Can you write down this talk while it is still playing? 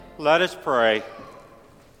Let us pray.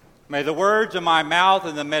 May the words of my mouth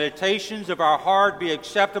and the meditations of our heart be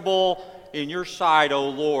acceptable in your sight, O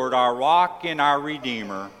Lord, our rock and our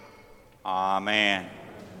Redeemer. Amen.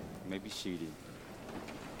 You may be seated.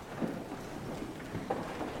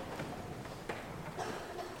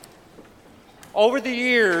 Over the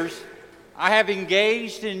years, I have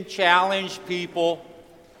engaged and challenged people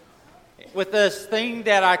with this thing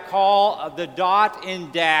that I call the dot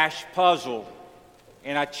and dash puzzle.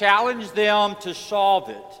 And I challenge them to solve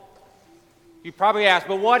it. You probably ask,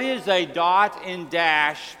 but what is a dot and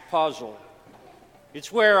dash puzzle?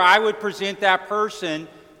 It's where I would present that person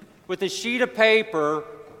with a sheet of paper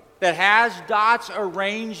that has dots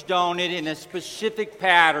arranged on it in a specific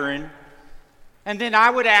pattern, and then I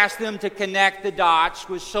would ask them to connect the dots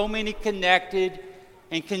with so many connected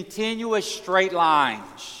and continuous straight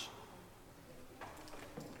lines.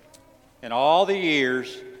 In all the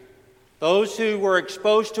years, those who were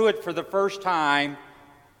exposed to it for the first time,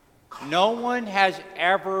 no one has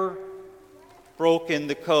ever broken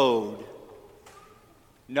the code.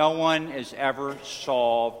 No one has ever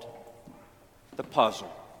solved the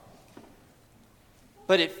puzzle.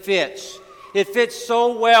 But it fits. It fits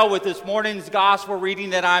so well with this morning's gospel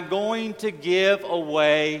reading that I'm going to give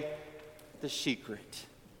away the secret.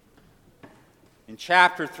 In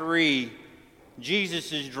chapter 3,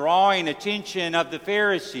 Jesus is drawing attention of the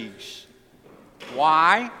Pharisees.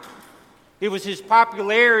 Why? It was his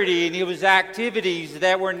popularity and it was activities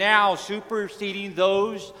that were now superseding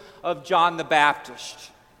those of John the Baptist.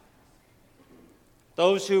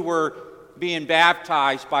 Those who were being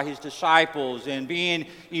baptized by his disciples and being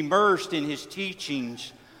immersed in his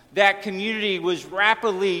teachings. That community was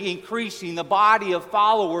rapidly increasing. The body of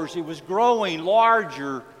followers, it was growing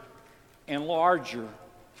larger and larger.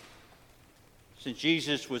 Since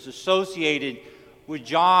Jesus was associated with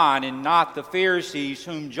John and not the Pharisees,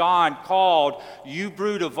 whom John called, "You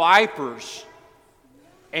brood of vipers,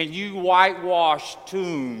 and you whitewashed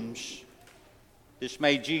tombs." This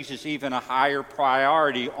made Jesus even a higher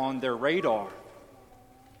priority on their radar.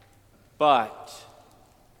 But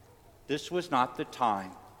this was not the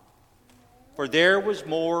time, for there was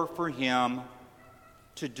more for him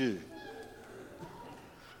to do.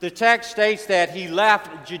 The text states that he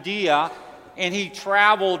left Judea and he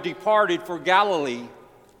departed for Galilee.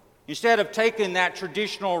 Instead of taking that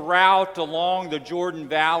traditional route along the Jordan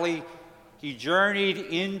Valley, he journeyed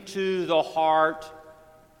into the heart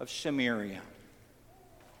of Samaria.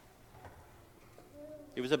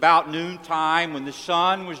 It was about noontime when the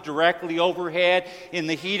sun was directly overhead in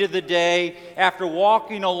the heat of the day. After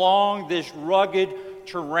walking along this rugged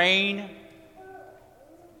terrain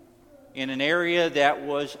in an area that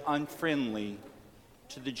was unfriendly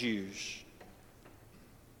to the Jews,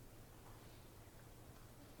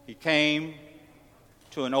 he came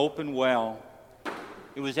to an open well.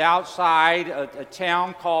 It was outside a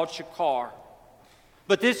town called Sychar.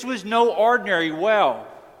 But this was no ordinary well.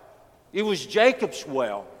 It was Jacob's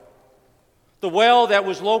well. The well that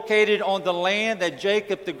was located on the land that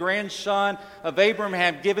Jacob, the grandson of Abraham,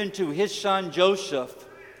 had given to his son Joseph.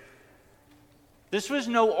 This was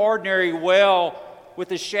no ordinary well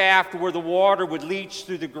with a shaft where the water would leach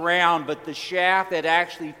through the ground, but the shaft that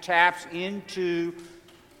actually taps into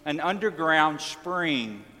an underground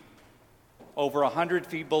spring over 100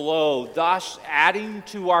 feet below, thus adding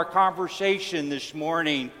to our conversation this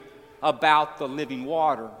morning about the living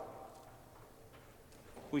water.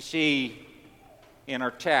 We see in our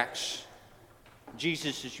text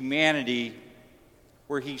Jesus' humanity,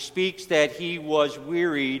 where he speaks that he was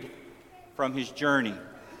wearied from his journey.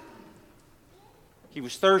 He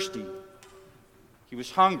was thirsty. He was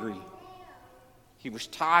hungry. He was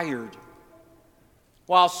tired.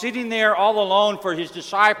 While sitting there all alone, for his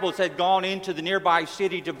disciples had gone into the nearby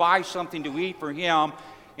city to buy something to eat for him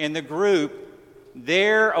and the group,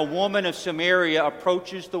 there a woman of Samaria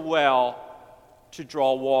approaches the well to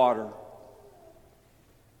draw water.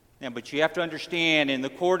 Now, but you have to understand, in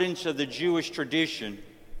accordance of the Jewish tradition,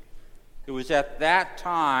 it was at that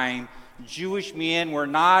time Jewish men were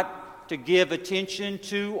not to give attention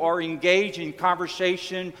to or engage in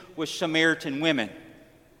conversation with Samaritan women.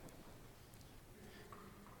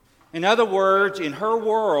 In other words, in her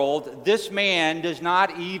world, this man does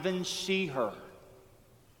not even see her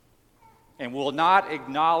and will not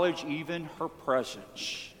acknowledge even her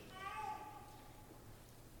presence.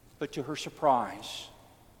 But to her surprise,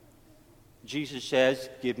 Jesus says,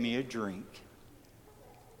 "Give me a drink."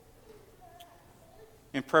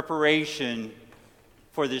 In preparation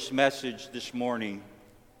for this message this morning,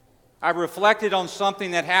 I reflected on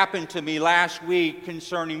something that happened to me last week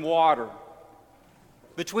concerning water.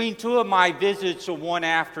 Between two of my visits one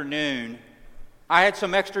afternoon, I had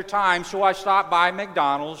some extra time, so I stopped by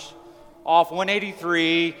McDonald's off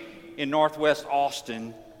 183 in Northwest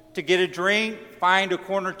Austin to get a drink, find a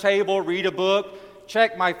corner table, read a book,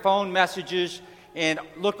 check my phone messages, and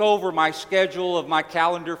look over my schedule of my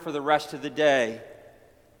calendar for the rest of the day.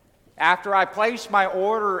 After I placed my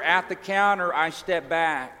order at the counter, I stepped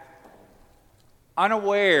back.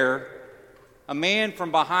 Unaware, a man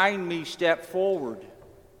from behind me stepped forward.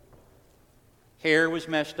 Hair was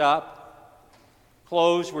messed up,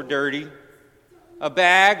 clothes were dirty, a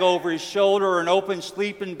bag over his shoulder, an open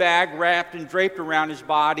sleeping bag wrapped and draped around his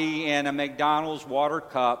body, and a McDonald's water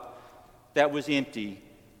cup that was empty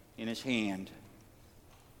in his hand.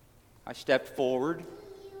 I stepped forward.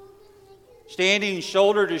 Standing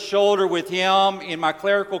shoulder to shoulder with him in my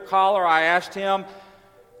clerical collar, I asked him,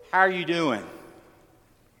 "How are you doing?"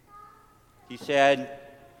 He said,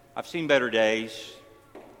 "I've seen better days."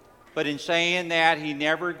 But in saying that, he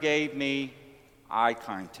never gave me eye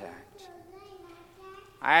contact.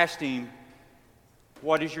 I asked him,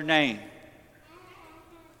 "What is your name?"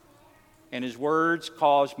 And his words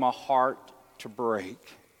caused my heart to break.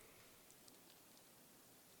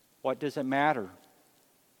 "What does it matter?"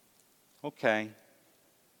 "Okay,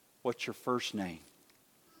 what's your first name?"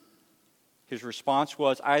 His response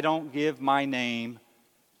was, "I don't give my name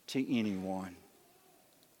to anyone."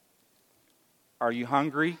 "Are you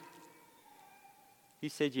hungry?" He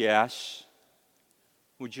said, "Yes."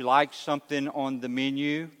 "Would you like something on the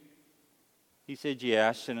menu?" He said,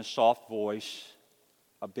 "Yes," in a soft voice,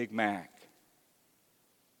 "a Big Mac."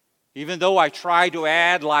 Even though I tried to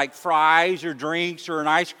add like fries or drinks or an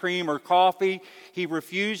ice cream or coffee, he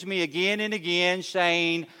refused me again and again,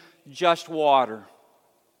 saying, "Just water.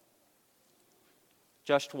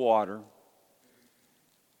 Just water.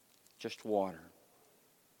 Just water."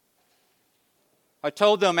 I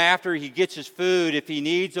told them after he gets his food, if he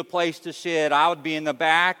needs a place to sit, I would be in the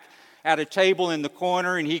back at a table in the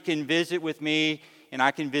corner, and he can visit with me, and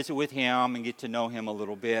I can visit with him and get to know him a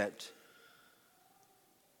little bit.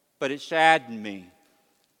 But it saddened me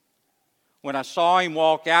when I saw him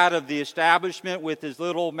walk out of the establishment with his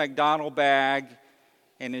little McDonald bag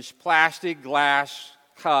and his plastic glass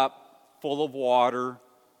cup full of water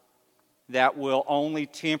that will only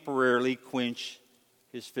temporarily quench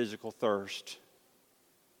his physical thirst.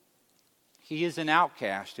 He is an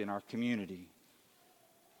outcast in our community.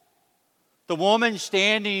 The woman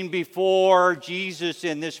standing before Jesus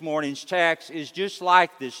in this morning's text is just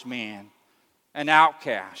like this man, an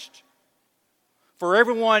outcast. For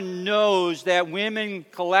everyone knows that women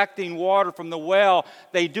collecting water from the well,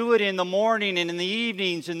 they do it in the morning and in the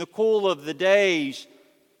evenings in the cool of the days.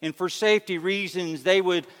 And for safety reasons, they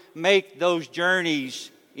would make those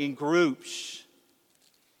journeys in groups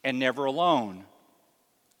and never alone.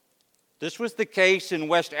 This was the case in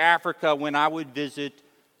West Africa when I would visit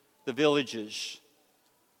the villages.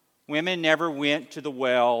 Women never went to the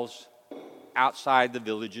wells outside the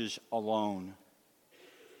villages alone.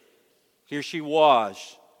 Here she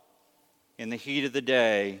was in the heat of the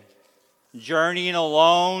day, journeying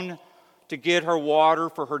alone to get her water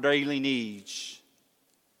for her daily needs.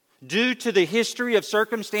 Due to the history of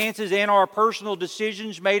circumstances and our personal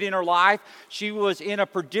decisions made in her life, she was in a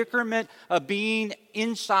predicament of being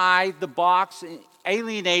inside the box,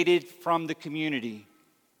 alienated from the community.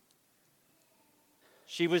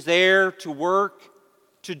 She was there to work,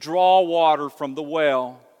 to draw water from the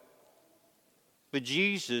well. But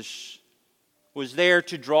Jesus was there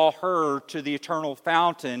to draw her to the eternal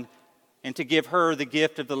fountain and to give her the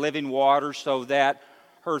gift of the living water so that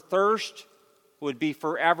her thirst would be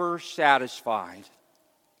forever satisfied.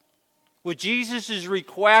 With Jesus'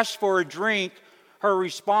 request for a drink, her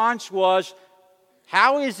response was,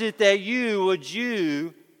 "How is it that you, a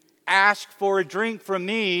Jew, ask for a drink from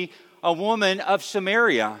me, a woman of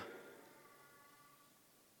Samaria?"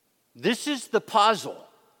 This is the puzzle.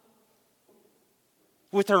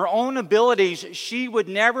 With her own abilities, she would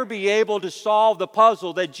never be able to solve the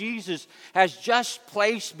puzzle that Jesus has just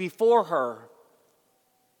placed before her.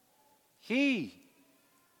 He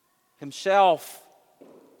himself,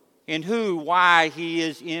 and why he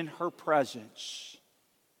is in her presence.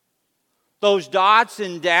 Those dots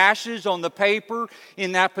and dashes on the paper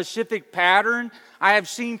in that Pacific pattern, I have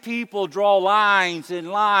seen people draw lines and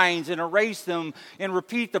erase them and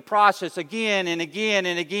repeat the process again and again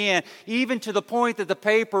and again, even to the point that the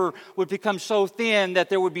paper would become so thin that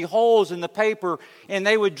there would be holes in the paper, and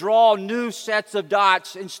they would draw new sets of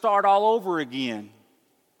dots and start all over again.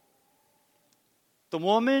 The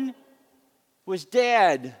woman was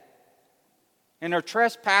dead in her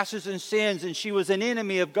trespasses and sins, and she was an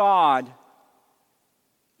enemy of God.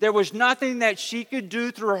 There was nothing that she could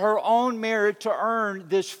do through her own merit to earn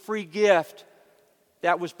this free gift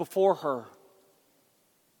that was before her.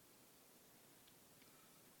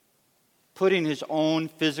 Putting his own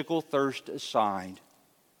physical thirst aside,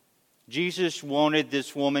 Jesus wanted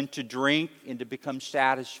this woman to drink and to become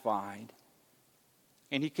satisfied.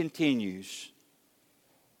 And he continues,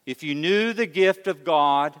 if you knew the gift of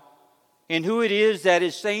God and who it is that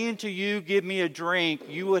is saying to you, give me a drink,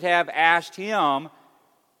 you would have asked him,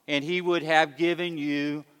 and he would have given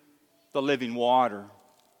you the living water.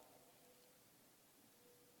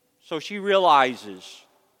 So she realizes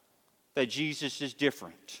that Jesus is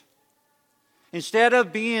different. Instead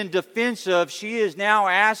of being defensive, she is now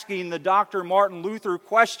asking the Dr. Martin Luther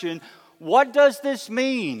question, what does this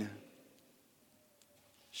mean?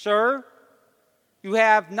 Sir, you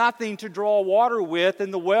have nothing to draw water with,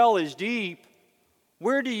 and the well is deep.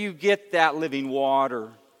 Where do you get that living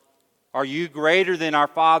water? Are you greater than our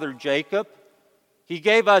father Jacob? He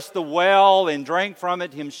gave us the well and drank from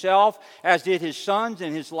it himself, as did his sons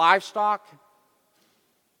and his livestock.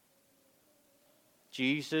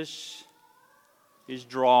 Jesus is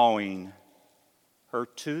drawing her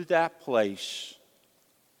to that place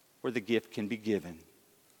where the gift can be given.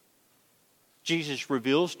 Jesus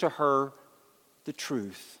reveals to her the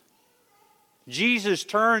truth. Jesus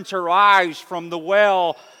turns her eyes from the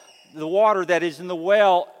well, the water that is in the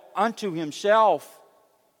well, unto himself.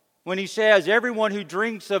 When he says, everyone who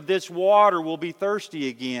drinks of this water will be thirsty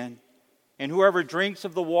again, and whoever drinks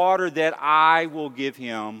of the water that I will give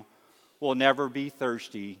him will never be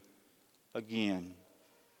thirsty again.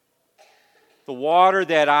 The water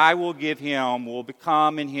that I will give him will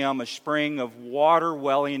become in him a spring of water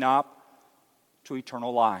welling up to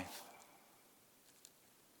eternal life.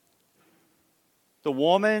 The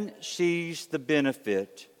woman sees the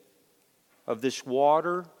benefit of this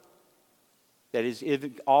water that is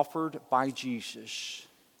offered by Jesus.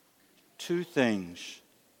 Two things.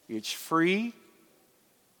 It's free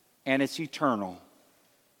and it's eternal.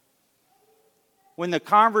 When the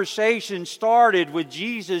conversation started with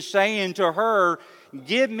Jesus saying to her,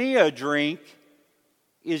 give me a drink,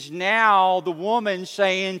 is now the woman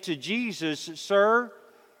saying to Jesus, sir,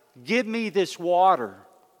 give me this water.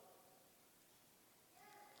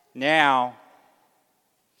 Now,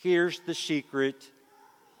 here's the secret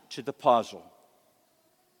to the puzzle.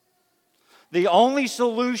 The only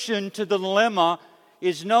solution to the dilemma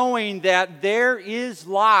is knowing that there is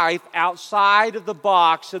life outside of the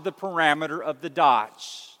box of the parameter of the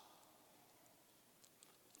dots.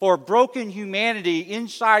 For broken humanity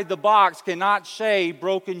inside the box cannot say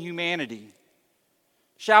broken humanity.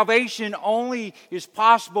 Salvation only is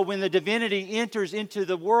possible when the divinity enters into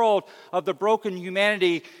the world of the broken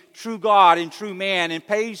humanity, true God and true man, and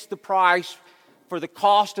pays the price for the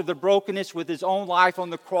cost of the brokenness with his own life on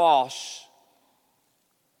the cross,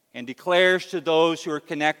 and declares to those who are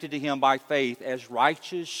connected to him by faith as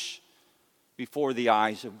righteous before the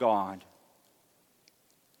eyes of God.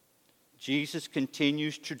 Jesus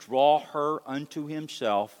continues to draw her unto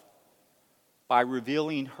himself by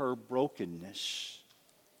revealing her brokenness.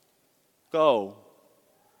 Go,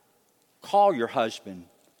 call your husband,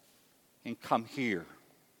 and come here.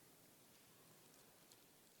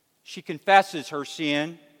 She confesses her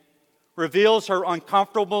sin, reveals her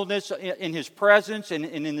uncomfortableness in his presence and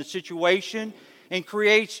in the situation, and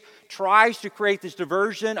tries to create this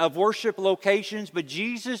diversion of worship locations, but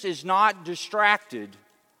Jesus is not distracted.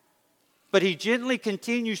 But he gently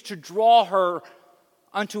continues to draw her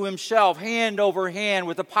unto himself, hand over hand,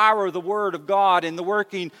 with the power of the Word of God and the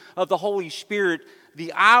working of the Holy Spirit.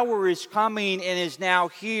 The hour is coming and is now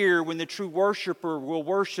here when the true worshiper will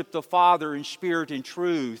worship the Father in spirit and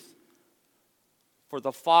truth. For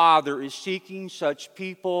the Father is seeking such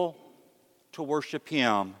people to worship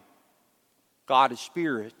him. God is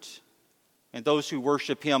spirit, and those who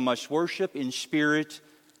worship him must worship in spirit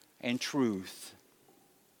and truth.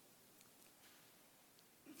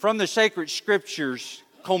 From the sacred scriptures,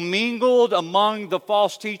 commingled among the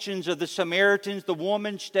false teachings of the Samaritans, the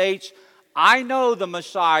woman states, I know the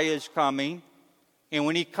Messiah is coming, and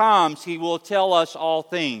when he comes, he will tell us all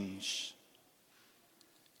things.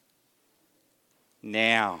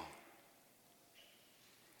 Now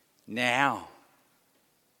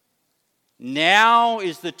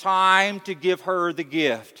is the time to give her the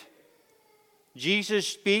gift. Jesus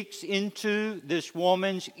speaks into this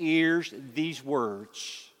woman's ears these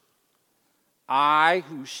words, I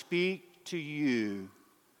who speak to you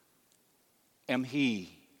am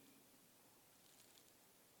he.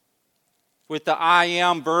 With the I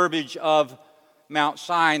am verbiage of Mount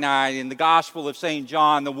Sinai in the Gospel of St.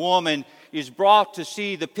 John, the woman is brought to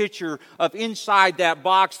see the picture of inside that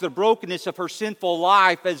box, the brokenness of her sinful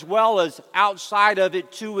life, as well as outside of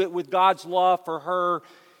it to it with God's love for her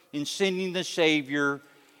in sending the Savior.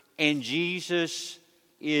 And Jesus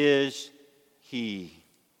is He.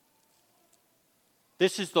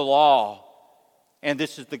 This is the law, and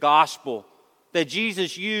this is the gospel that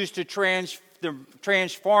Jesus used to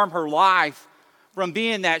transform her life from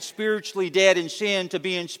being that spiritually dead in sin to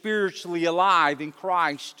being spiritually alive in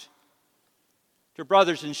Christ. Dear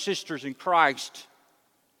brothers and sisters in Christ,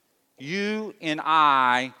 you and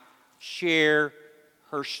I share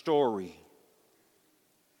her story.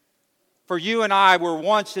 For you and I were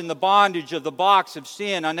once in the bondage of the box of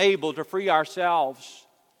sin, unable to free ourselves.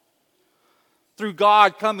 Through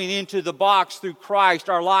God coming into the box through Christ,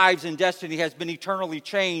 our lives and destiny has been eternally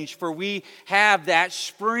changed, for we have that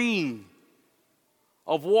spring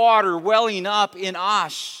of water welling up in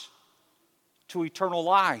us to eternal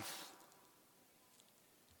life.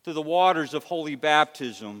 Through the waters of holy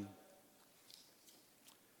baptism,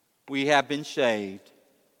 we have been saved.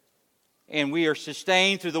 And we are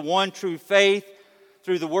sustained through the one true faith,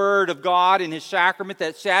 through the Word of God and His sacrament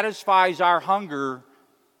that satisfies our hunger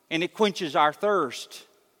and it quenches our thirst.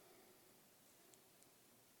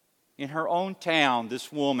 In her own town,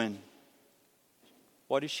 this woman,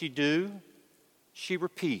 what does she do? She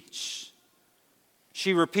repeats.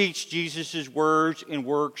 She repeats Jesus' words and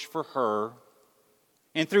works for her.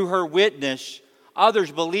 And through her witness,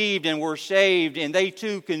 others believed and were saved, and they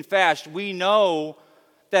too confessed. We know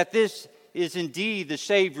that this is indeed the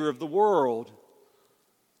Savior of the world.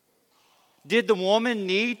 Did the woman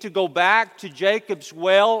need to go back to Jacob's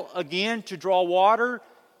well again to draw water?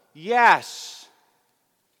 Yes.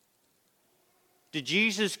 Did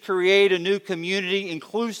Jesus create a new community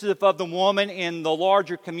inclusive of the woman in the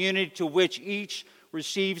larger community to which each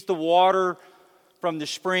receives the water from the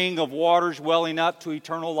spring of waters welling up to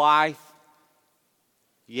eternal life?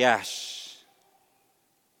 Yes.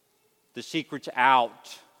 The secret's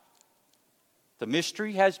out. The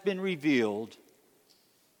mystery has been revealed.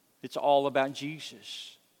 It's all about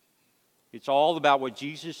Jesus. It's all about what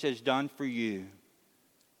Jesus has done for you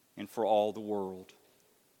and for all the world.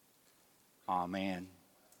 Amen.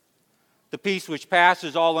 The peace which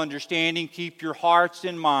passes all understanding, keep your hearts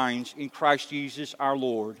and minds in Christ Jesus our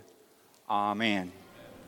Lord. Amen.